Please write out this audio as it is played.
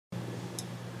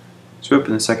So we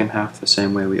open the second half the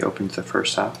same way we opened the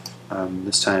first half.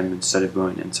 This time, instead of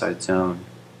going inside zone,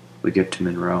 we give to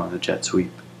Monroe on the jet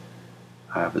sweep.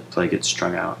 But the play gets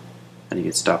strung out, and he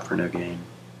gets stopped for no gain.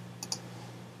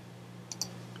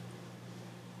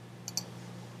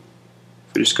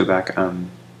 If we just go back,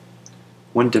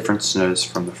 one difference to notice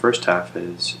from the first half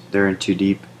is they're in too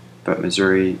deep, but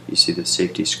Missouri, you see the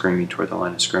safety screaming toward the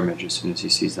line of scrimmage as soon as he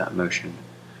sees that motion.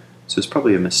 So it's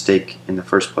probably a mistake in the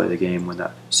first play of the game when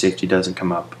that safety doesn't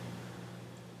come up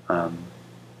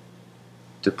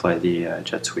to play the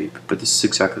jet sweep. But this is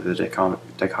exactly the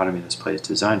dichotomy this play is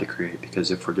designed to create, because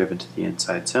if we're given to the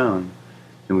inside zone,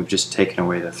 then we've just taken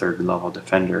away the third level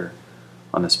defender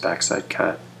on this backside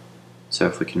cut. So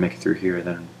if we can make it through here,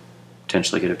 then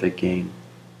potentially get a big gain.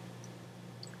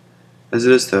 As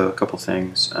it is, though, a couple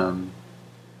things.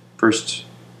 First,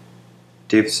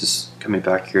 Davis is coming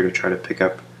back here to try to pick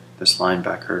up this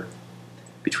linebacker.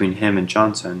 Between him and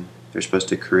Johnson, they're supposed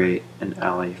to create an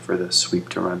alley for the sweep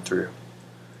to run through.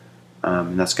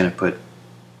 And that's going to put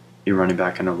your running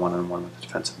back in a one-on-one with the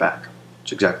defensive back,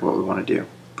 which is exactly what we want to do,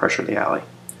 pressure the alley.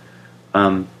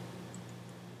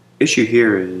 Issue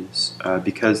here is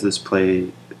because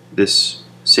this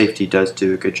safety does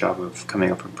do a good job of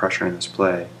coming up and pressuring this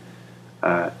play,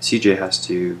 CJ has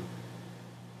to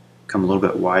come a little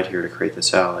bit wide here to create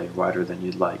this alley, wider than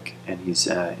you'd like, and he's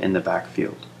in the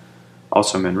backfield.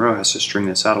 Also, Monroe has to string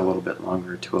this out a little bit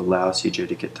longer to allow CJ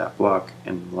to get that block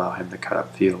and allow him to cut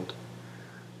up field.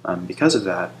 Because of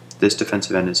that, this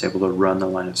defensive end is able to run the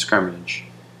line of scrimmage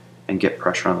and get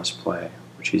pressure on this play,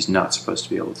 which he's not supposed to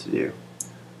be able to do.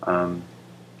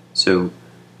 So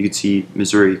you can see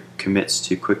Missouri commits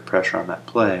to quick pressure on that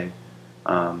play,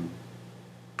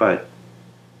 but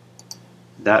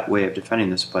that way of defending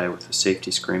this play with the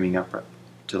safety screaming up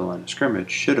to the line of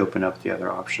scrimmage should open up the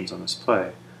other options on this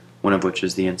play, one of which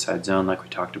is the inside zone like we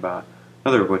talked about,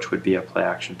 another of which would be a play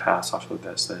action pass off of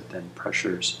this that then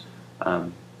pressures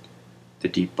the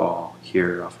deep ball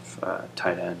here off of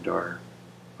tight end or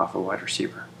off a wide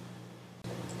receiver.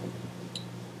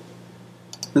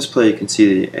 This play, you can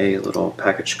see a little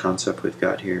package concept we've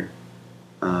got here.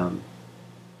 Let's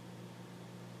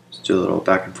do a little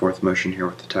back and forth motion here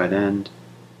with the tight end.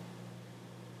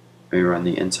 We run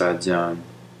the inside zone,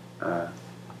 so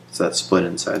that split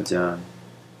inside zone,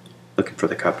 looking for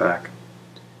the cutback. You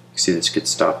can see this gets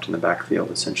stopped in the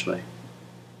backfield essentially.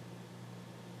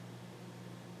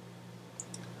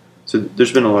 So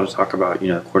there's been a lot of talk about the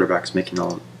quarterbacks making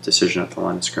the decision at the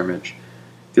line of scrimmage.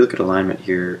 If you look at alignment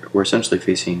here, we're essentially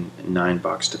facing 9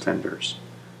 box defenders.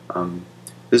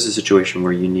 This is a situation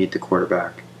where you need the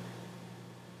quarterback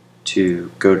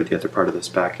to go to the other part of this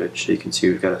package. So you can see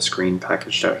we've got a screen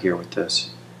packaged out here with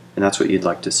this, and that's what you'd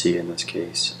like to see in this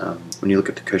case. When you look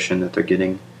at the cushion that they're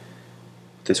getting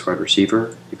with this wide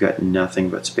receiver, you've got nothing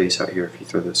but space out here. If you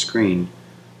throw the screen,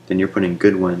 then you're putting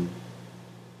Goodwin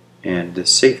and the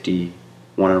safety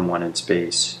one-on-one in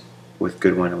space with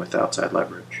Goodwin and with outside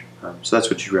leverage. So that's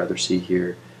what you'd rather see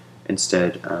here.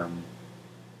 Instead,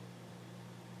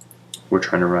 we're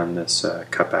trying to run this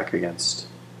cutback against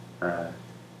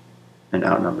an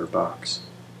outnumbered box.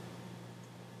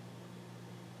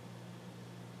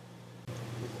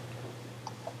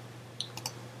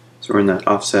 So we're in that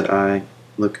offset eye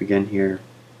look again here.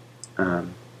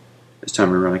 This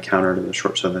time we run a counter to the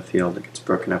short side of the field. It gets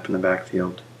broken up in the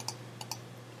backfield.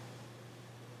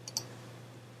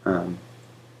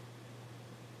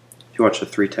 If you watch the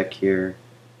 3-tech here,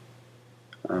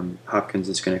 Hopkins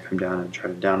is going to come down and try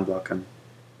to down block him.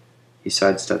 He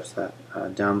sidesteps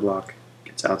that down block,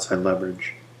 gets outside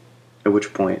leverage, at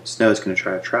which point Snow is going to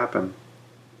try to trap him,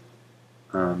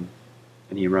 and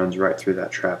he runs right through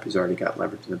that trap. He's already got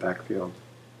leverage in the backfield,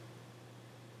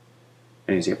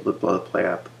 and he's able to blow the play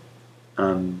up.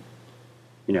 On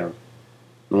the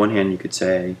one hand, you could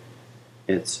say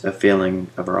it's a failing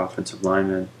of our offensive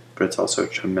lineman, but it's also a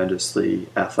tremendously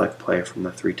athletic play from the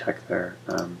 3-tech there.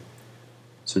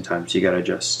 Sometimes you got to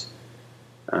just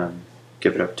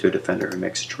give it up to a defender who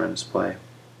makes a tremendous play.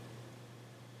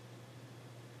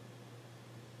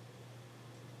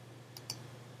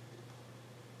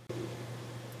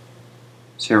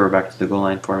 So here we're back to the goal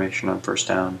line formation on first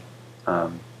down.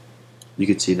 You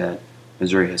can see that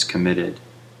Missouri has committed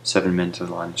 7 men to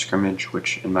the line of scrimmage,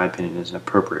 which in my opinion is an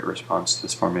appropriate response to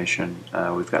this formation.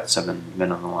 We've got 7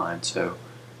 men on the line, so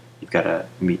you've got to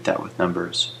meet that with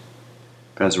numbers.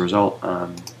 But as a result,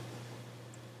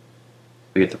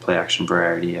 we get the play action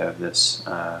variety of this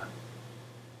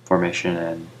formation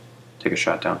and take a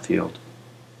shot downfield.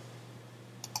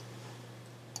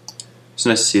 It's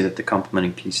nice to see that the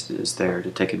complementing piece is there to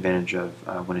take advantage of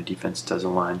when a defense does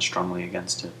align strongly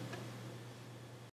against it.